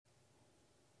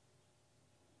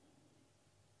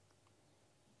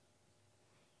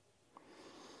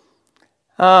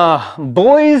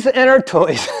Boys and our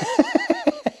toys.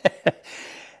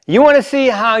 You want to see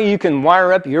how you can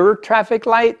wire up your traffic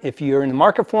light if you're in the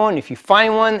market for one, if you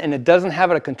find one and it doesn't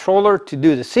have a controller to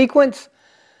do the sequence?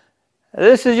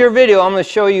 This is your video. I'm going to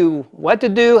show you what to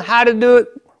do, how to do it,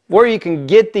 where you can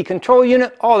get the control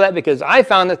unit, all that, because I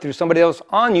found it through somebody else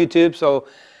on YouTube, so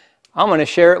I'm going to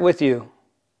share it with you.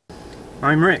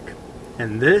 I'm Rick,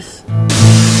 and this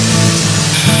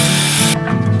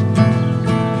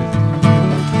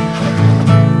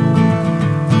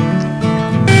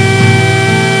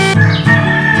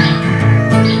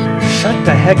Shut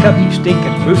the heck up, you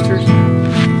stinking roosters. Now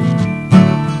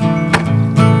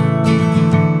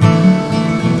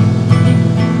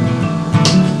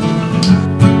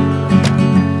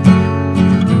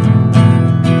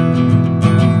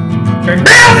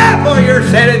that for your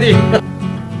sanity.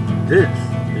 This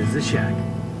is the shack.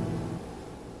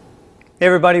 Hey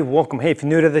everybody, welcome. Hey, if you're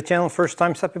new to the channel, first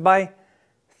time stopping by,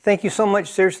 thank you so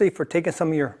much, seriously, for taking some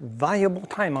of your valuable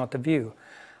time out to view.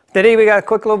 Today we got a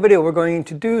quick little video. We're going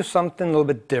to do something a little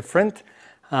bit different.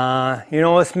 You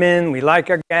know us men, we like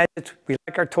our gadgets, we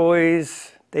like our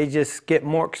toys. They just get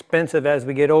more expensive as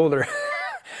we get older.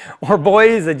 Or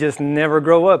boys that just never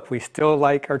grow up. We still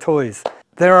like our toys.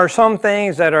 There are some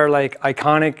things that are like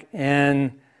iconic,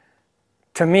 and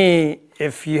to me,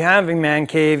 if you have a man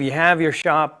cave, you have your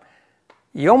shop,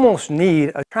 you almost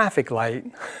need a traffic light.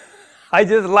 I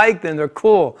just like them, they're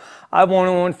cool. I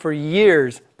wanted one for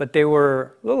years, but they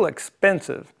were a little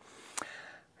expensive.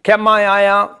 Kept my eye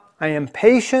out, I am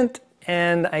patient,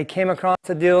 and I came across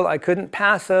a deal I couldn't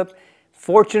pass up.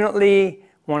 Fortunately,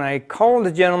 when I called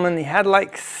the gentleman, he had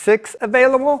like 6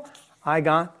 available. I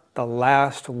got the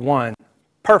last one.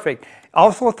 Perfect.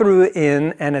 Also threw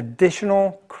in an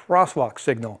additional crosswalk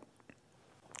signal.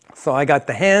 So I got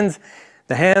the hand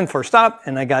for stop,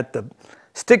 and I got the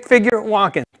stick figure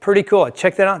walking. Pretty cool. I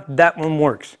checked that out. That one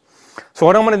works. So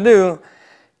what I'm going to do,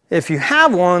 if you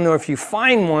have one or if you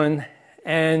find one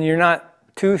and you're not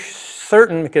too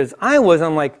certain, because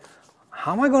I'm like,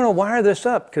 how am I going to wire this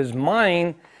up? Because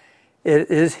mine, it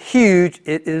is huge.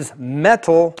 It is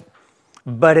metal,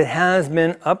 but it has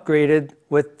been upgraded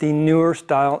with the newer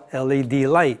style LED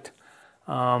light.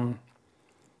 So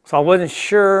I wasn't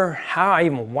sure how I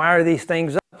even wire these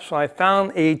things up. So I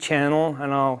found a channel,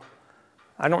 and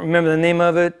I don't remember the name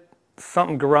of it,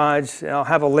 something garage. I'll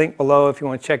have a link below if you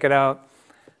want to check it out.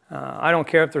 I don't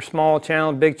care if they're small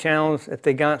channels, big channels. If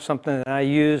they got something that I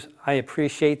use, I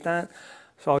appreciate that.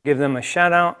 So I'll give them a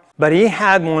shout out. But he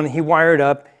had one he wired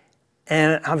up,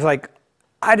 and I was like,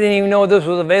 I didn't even know this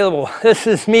was available. This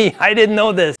is me. I didn't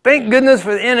know this. Thank goodness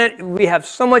for the internet. We have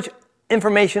so much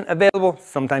information available,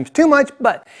 sometimes too much,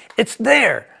 but it's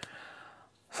there.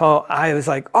 So I was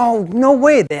like, oh, no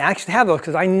way. They actually have those,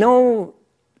 because I know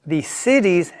the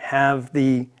cities have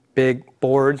the big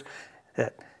boards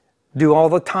that do all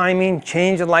the timing,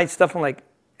 change the light stuff. I'm like,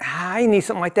 I need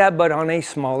something like that, but on a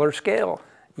smaller scale.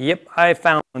 Yep, I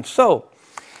found one. So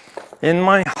in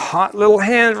my hot little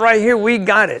hand right here, we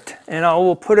got it. And I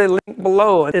will put a link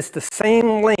below. It's the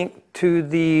same link to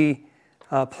the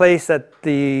place that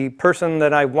the person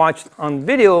that I watched on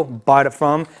video bought it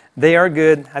from. They are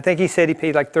good. I think he said he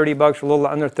paid like 30 bucks, a little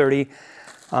under 30.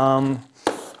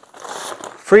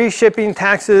 Free shipping,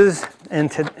 taxes, and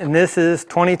this is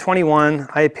 2021.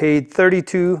 I paid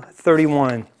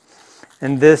 $32.31.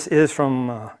 And this is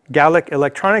from Gallic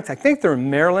Electronics. I think they're in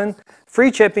Maryland.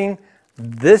 Free shipping.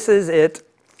 This is it.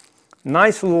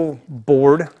 Nice little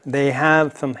board. They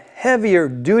have some heavier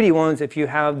duty ones if you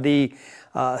have the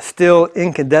still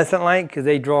incandescent light, because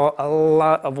they draw a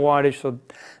lot of wattage. So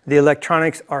the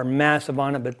electronics are massive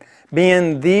on it. But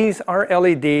being these are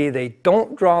LED, they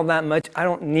don't draw that much. I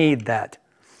don't need that.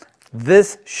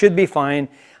 This should be fine.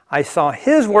 I saw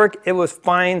his work, it was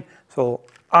fine, so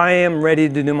I am ready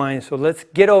to do mine. So let's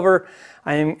get over.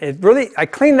 I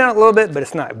cleaned it out a little bit, but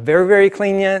it's not very, very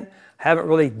clean yet. I haven't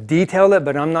really detailed it,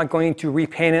 but I'm not going to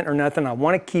repaint it or nothing. I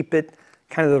want to keep it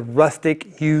kind of the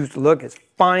rustic, used look. It's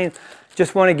fine.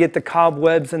 Just want to get the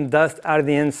cobwebs and dust out of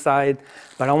the inside,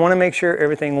 but I want to make sure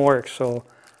everything works. So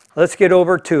let's get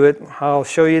over to it. I'll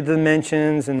show you the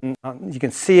dimensions, and you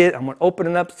can see it. I'm going to open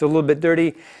it up. It's a little bit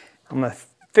dirty. I'm going to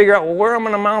figure out where I'm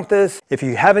going to mount this. If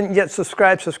you haven't yet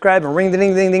subscribed, subscribe and ring the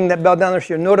ding, ding, ding, that bell down there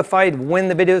so you're notified when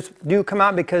the videos do come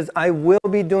out, because I will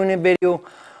be doing a video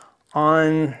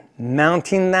on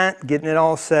mounting that, getting it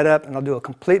all set up, and I'll do a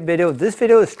complete video. This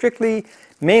video is strictly,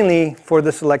 mainly for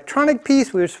this electronic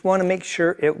piece. We just want to make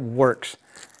sure it works.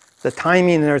 The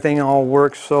timing and everything all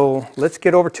works. So let's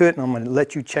get over to it, and I'm going to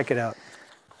let you check it out.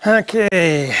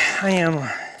 Okay,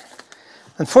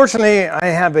 unfortunately, I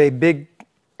have a big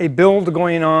a build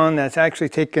going on that's actually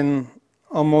taken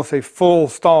almost a full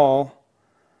stall.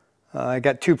 I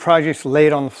got 2 projects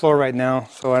laid on the floor right now,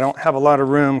 so I don't have a lot of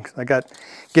room because I got to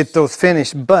get those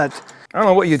finished. But I don't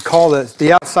know what you'd call this.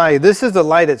 The outside, this is the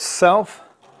light itself,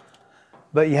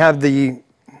 but you have the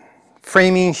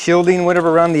framing, shielding,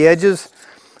 whatever around the edges.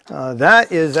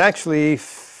 That is actually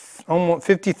almost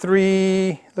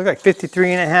 53, look like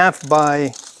 53 and a half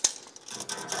by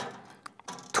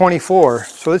 24.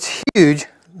 So it's huge.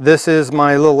 This is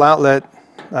my little outlet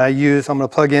I use. I'm going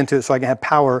to plug into it so I can have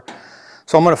power.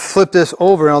 So I'm going to flip this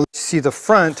over and I'll let you see the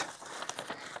front,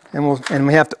 and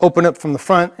we have to open up from the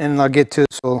front and I'll get to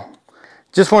it. So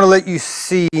just want to let you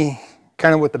see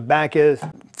kind of what the back is.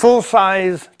 Full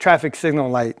size traffic signal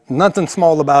light. Nothing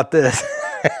small about this.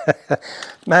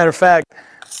 Matter of fact,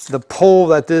 the pole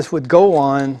that this would go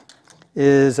on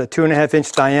is a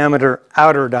 2.5-inch diameter,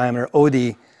 outer diameter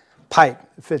OD pipe.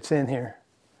 It fits in here.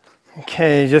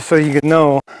 Okay, just so you can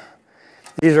know,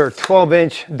 these are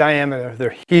 12-inch diameter.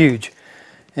 They're huge.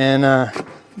 And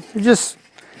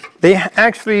they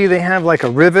have like a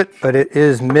rivet, but it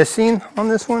is missing on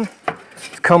this one.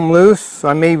 It's come loose, so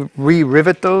I may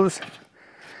re-rivet those.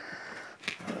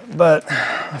 But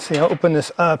let's see, I'll open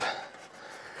this up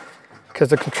because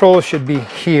the control should be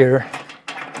here.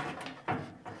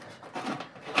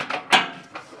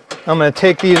 I'm going to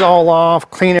take these all off,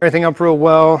 clean everything up real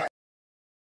well.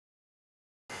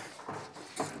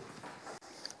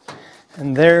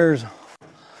 And there's, I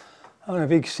don't know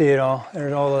if you can see it all.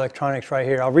 There's all the electronics right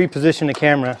here. I'll reposition the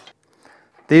camera.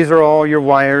 These are all your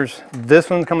wires. This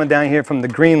one's coming down here from the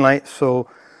green light. So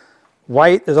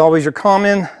white is always your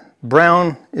common.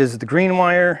 Brown is the green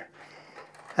wire.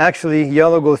 Actually,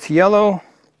 yellow goes to yellow.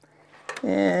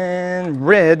 And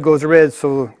red goes to red.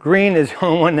 So green is the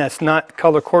only one that's not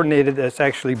color coordinated. That's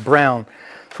actually brown.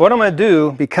 So what I'm going to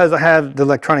do, because I have the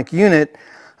electronic unit,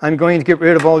 I'm going to get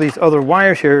rid of all these other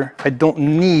wires here I don't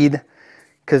need,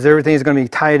 because everything is going to be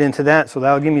tied into that. So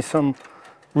that'll give me some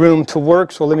room to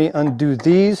work. So let me undo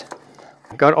these.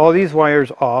 Got all these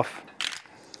wires off.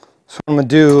 So what I'm going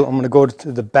to do, I'm going to go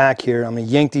to the back here. I'm going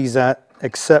to yank these out,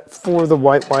 except for the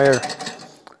white wire.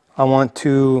 I want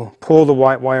to pull the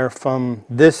white wire from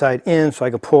this side in so I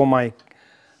can pull my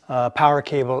power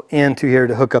cable into here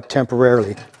to hook up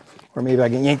temporarily. Or maybe I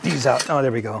can yank these out. Oh,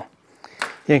 there we go.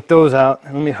 Yank those out,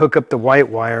 and let me hook up the white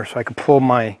wire so I can pull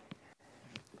my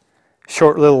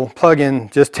short little plug-in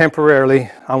just temporarily.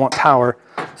 I want power,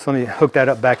 so let me hook that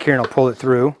up back here and I'll pull it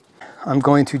through. I'm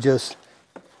going to just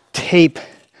tape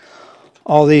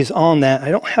all these on that. I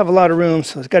don't have a lot of room,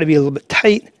 so it's got to be a little bit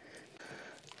tight.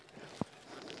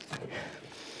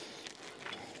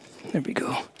 There we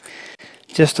go.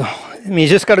 Just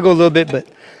got to go a little bit, but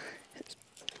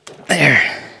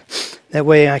there. That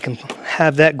way I can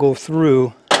have that go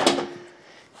through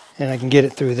and I can get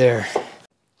it through there.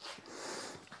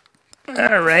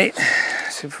 All right,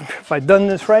 so if I've done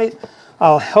this right,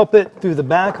 I'll help it through the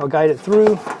back, I'll guide it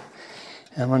through,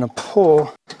 and I'm going to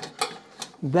pull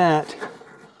that.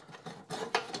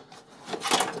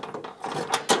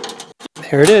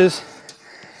 There it is.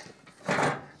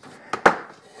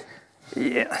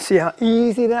 Yeah, see how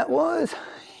easy that was?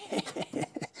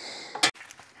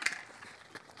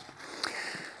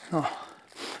 Oh.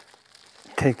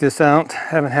 Take this out,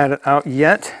 haven't had it out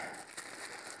yet.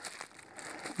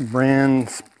 Brand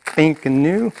spanking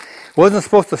new. Wasn't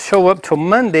supposed to show up till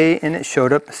Monday and it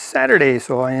showed up Saturday,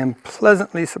 so I am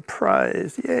pleasantly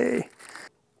surprised. Yay.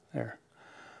 There.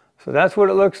 So that's what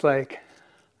it looks like.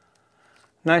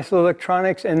 Nice little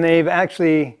electronics, and they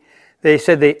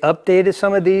said they updated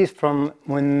some of these from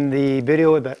when the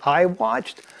video that I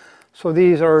watched. So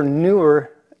these are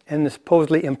newer and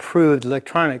supposedly improved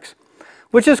electronics,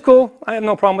 which is cool. I have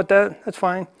no problem with that. That's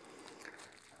fine.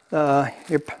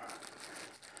 Your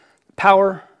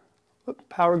power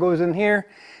goes in here,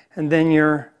 and then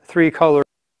your 3 color.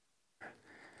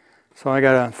 So I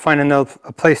gotta find a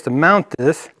place to mount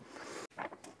this.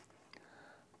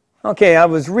 Okay, I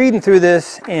was reading through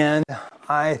this, and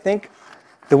I think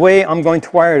the way I'm going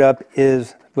to wire it up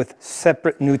is with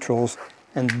separate neutrals,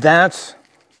 and that's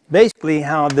basically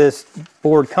how this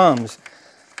board comes.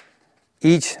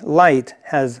 Each light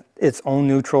has its own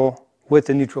neutral with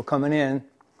the neutral coming in.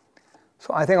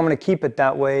 So I think I'm going to keep it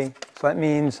that way. So that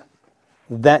means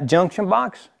that junction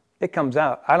box, it comes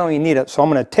out. I don't even need it. So I'm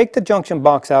going to take the junction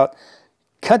box out,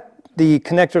 cut the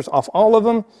connectors off all of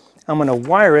them. I'm going to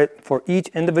wire it for each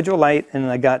individual light, and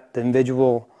I got the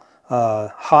individual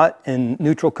hot and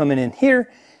neutral coming in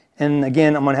here. And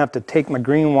again, I'm going to have to take my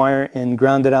green wire and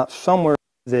ground it out somewhere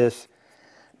like this.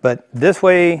 But this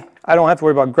way, I don't have to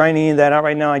worry about grinding any of that out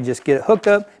right now. I just get it hooked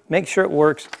up, make sure it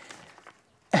works,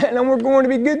 and then we're going to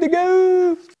be good to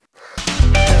go.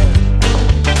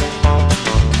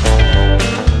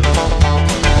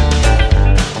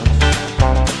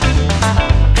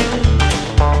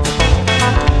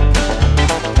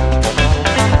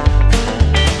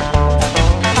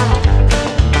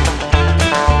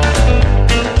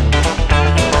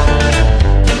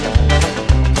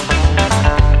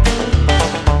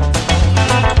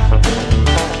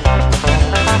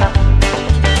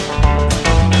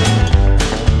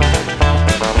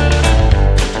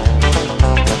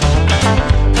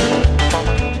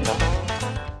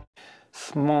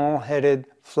 Small-headed,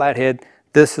 flathead.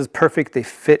 This is perfect. They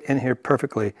fit in here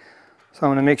perfectly. So I'm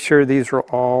going to make sure these are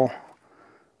all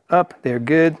up. They're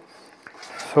good.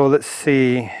 So let's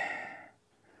see.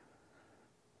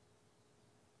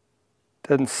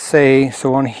 Doesn't say.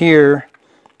 So on here,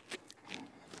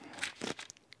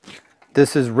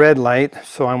 this is red light.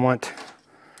 So I want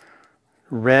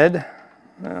red.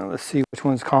 Let's see which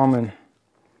one's common.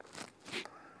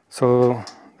 So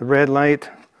the red light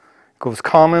goes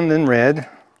common, then red,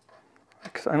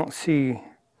 because I don't see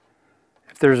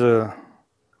if there's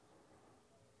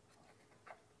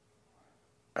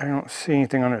I don't see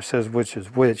anything on it that says which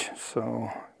is which. So,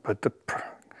 but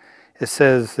it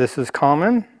says this is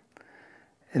common,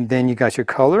 and then you got your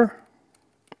color,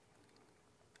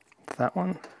 that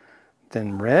one,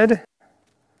 then red.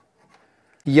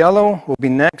 Yellow will be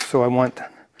next, so I want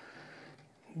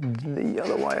the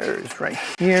yellow wires right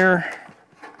here.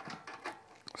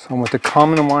 So with the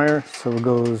common wire, so it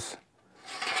goes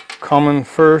common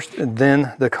first, and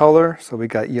then the color. So we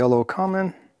got yellow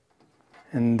common,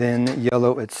 and then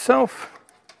yellow itself.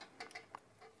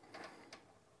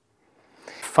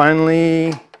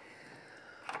 Finally,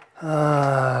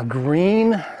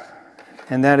 green,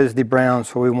 and that is the brown.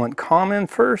 So we want common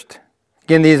first.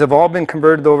 Again, these have all been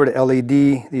converted over to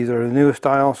LED. These are the new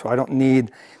style, so I don't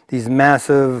need these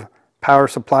massive power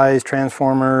supplies,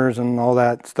 transformers, and all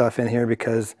that stuff in here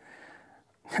because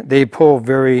they pull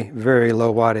very, very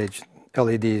low wattage.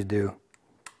 LEDs do.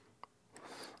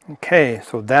 Okay,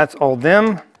 so that's all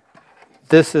them.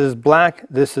 This is black,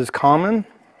 this is common.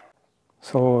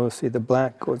 So let's see, the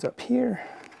black goes up here.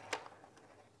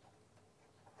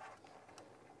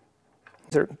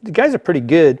 The guys are pretty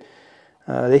good.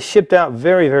 They shipped out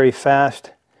very, very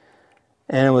fast,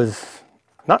 and it was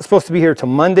not supposed to be here till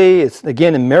Monday. It's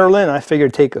again in Maryland. I figured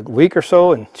it'd take a week or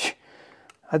so, and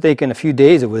I think in a few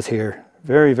days it was here.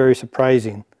 Very, very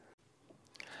surprising.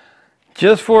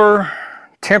 Just for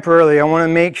temporarily, I want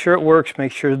to make sure it works,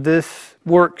 make sure this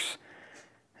works.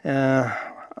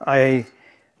 I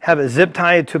have it zip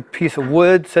tied to a piece of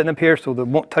wood sitting up here so that it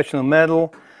won't touch the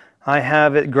metal. I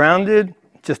have it grounded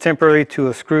just temporarily to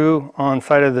a screw on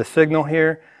side of the signal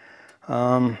here.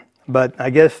 But I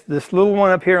guess this little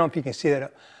one up here, I don't know if you can see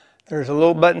that. There's a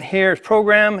little button here, it's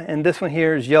program, and this one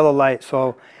here is yellow light.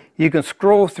 So you can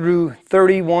scroll through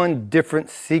 31 different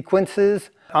sequences.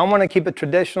 I want to keep it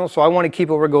traditional, so I want to keep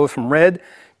it where it goes from red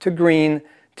to green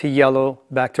to yellow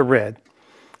back to red.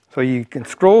 So you can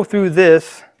scroll through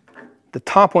this. The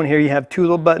top one here, you have two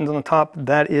little buttons on the top.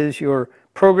 That is your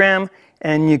program,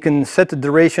 and you can set the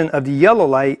duration of the yellow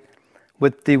light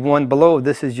with the one below.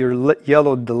 This is your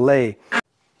yellow delay.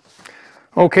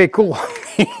 Okay, cool.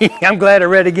 I'm glad I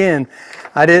read again.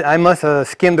 I must have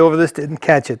skimmed over this, didn't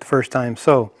catch it the first time.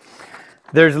 So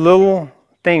there's a little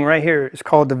thing right here. It's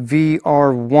called the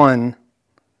VR1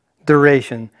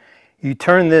 duration. You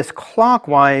turn this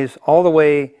clockwise all the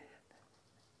way,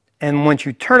 and once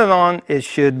you turn it on, it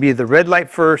should be the red light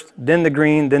first, then the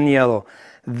green, then the yellow.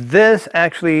 This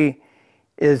actually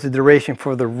is the duration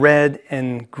for the red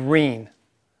and green.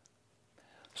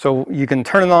 So you can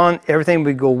turn it on, everything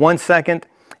would go 1 second,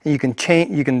 and you can change,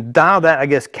 you can dial that, I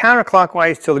guess,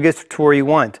 counterclockwise till it gets to where you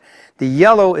want. The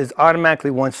yellow is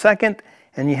automatically 1 second,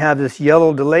 and you have this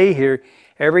yellow delay here.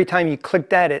 Every time you click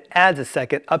that, it adds a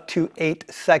second, up to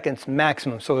 8 seconds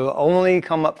maximum. So it'll only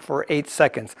come up for 8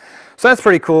 seconds. So that's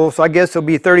pretty cool. So I guess it'll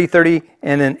be 30, 30,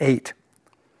 and then 8.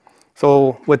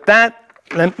 So with that,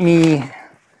 let me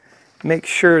make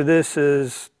sure this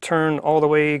is turned all the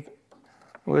way,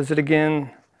 what is it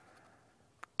again?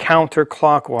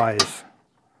 Counterclockwise.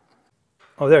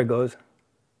 Oh, there it goes.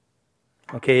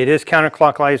 Okay, it is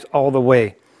counterclockwise all the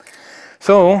way.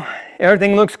 So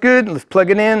everything looks good. Let's plug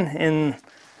it in and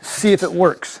see if it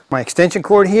works. My extension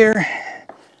cord here,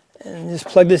 and just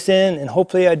plug this in, and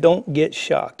hopefully I don't get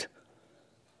shocked.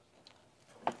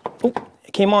 Oh,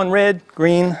 it came on red,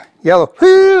 green, yellow.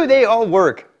 Whoo, they all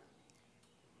work.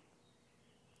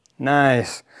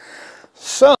 Nice.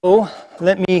 So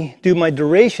let me do my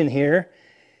duration here.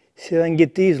 See if I can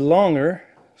get these longer.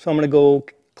 So I'm going to go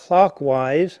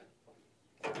clockwise.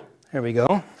 There we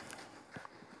go.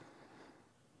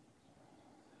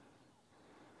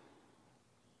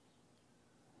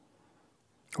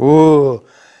 Ooh,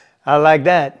 I like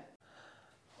that.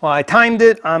 Well, I timed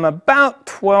it. I'm about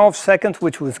 12 seconds,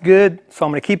 which was good. So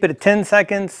I'm going to keep it at 10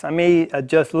 seconds. I may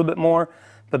adjust a little bit more,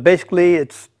 but basically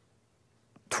it's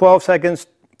 12 seconds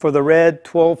for the red,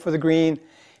 12 for the green,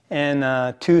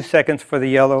 and 2 seconds for the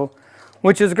yellow,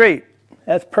 which is great.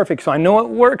 That's perfect. So I know it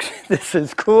works. This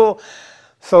is cool.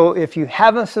 So if you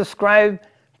haven't subscribed,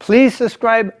 please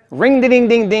subscribe. Ring, ding,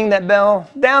 ding, ding, that bell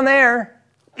down there,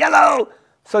 yellow.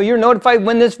 So you're notified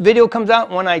when this video comes out.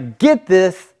 When I get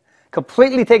this,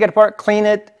 completely take it apart, clean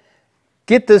it,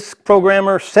 get this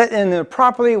programmer set in there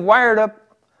properly, wired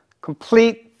up,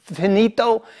 complete,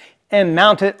 finito, and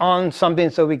mount it on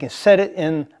something so we can set it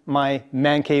in my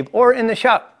man cave or in the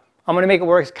shop. I'm going to make it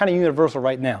work. It's kind of universal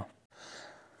right now.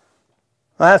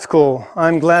 That's cool.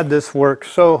 I'm glad this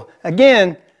works. So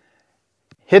again,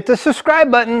 hit the subscribe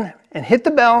button and hit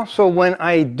the bell so when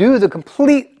I do the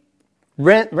complete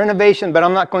renovation, but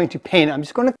I'm not going to paint it. I'm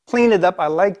just going to clean it up. I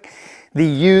like the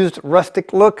used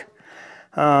rustic look,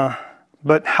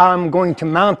 but how I'm going to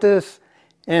mount this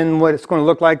and what it's going to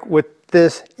look like with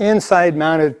this inside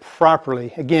mounted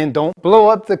properly. Again, don't blow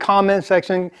up the comment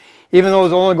section, even though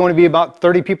there's only going to be about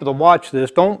 30 people to watch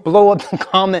this. Don't blow up the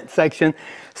comment section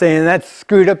saying that's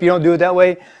screwed up, you don't do it that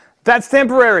way. That's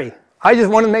temporary. I just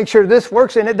want to make sure this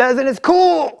works, and it does, and it's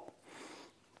cool.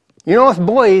 You know, us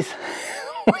boys,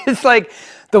 it's like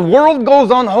the world goes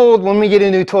on hold when we get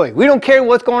a new toy. We don't care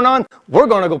what's going on. We're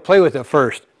going to go play with it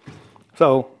first.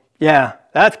 So, yeah,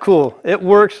 that's cool. It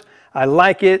works. I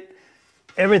like it.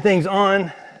 Everything's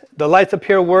on. The lights up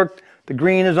here worked. The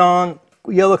green is on.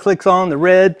 Yellow clicks on. The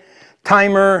red.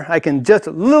 Timer. I can adjust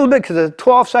a little bit because it's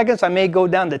 12 seconds. I may go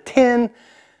down to 10.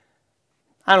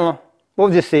 I don't know. We'll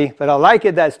just see. But I like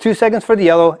it. That's 2 seconds for the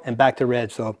yellow and back to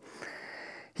red. So,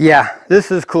 yeah,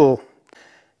 this is cool.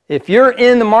 If you're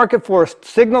in the market for a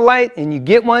signal light and you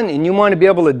get one and you want to be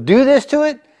able to do this to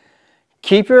it,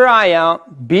 keep your eye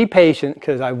out, be patient,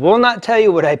 because I will not tell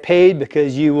you what I paid,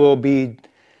 because you'll be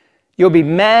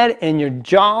mad and your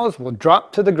jaws will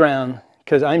drop to the ground,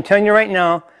 because I'm telling you right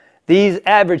now, these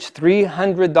average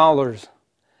 $300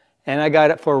 and I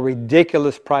got it for a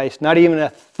ridiculous price, not even a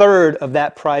third of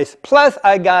that price. Plus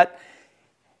I got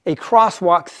a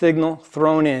crosswalk signal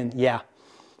thrown in. Yeah.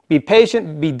 Be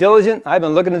patient, be diligent. I've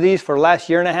been looking at these for the last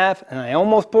year and a half, and I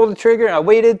almost pulled the trigger. I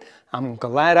waited. I'm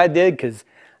glad I did, because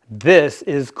this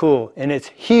is cool. And it's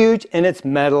huge, and it's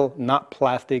metal, not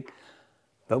plastic.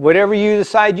 But whatever you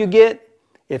decide you get,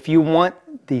 if you want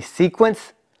the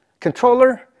sequence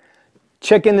controller,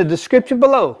 check in the description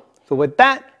below. So with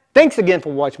that, thanks again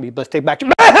for watching me. Let's take back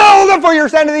your hold for your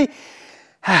sanity.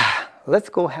 Let's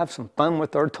go have some fun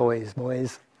with our toys,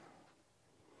 boys.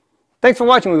 Thanks for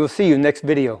watching. We will see you next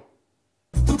video.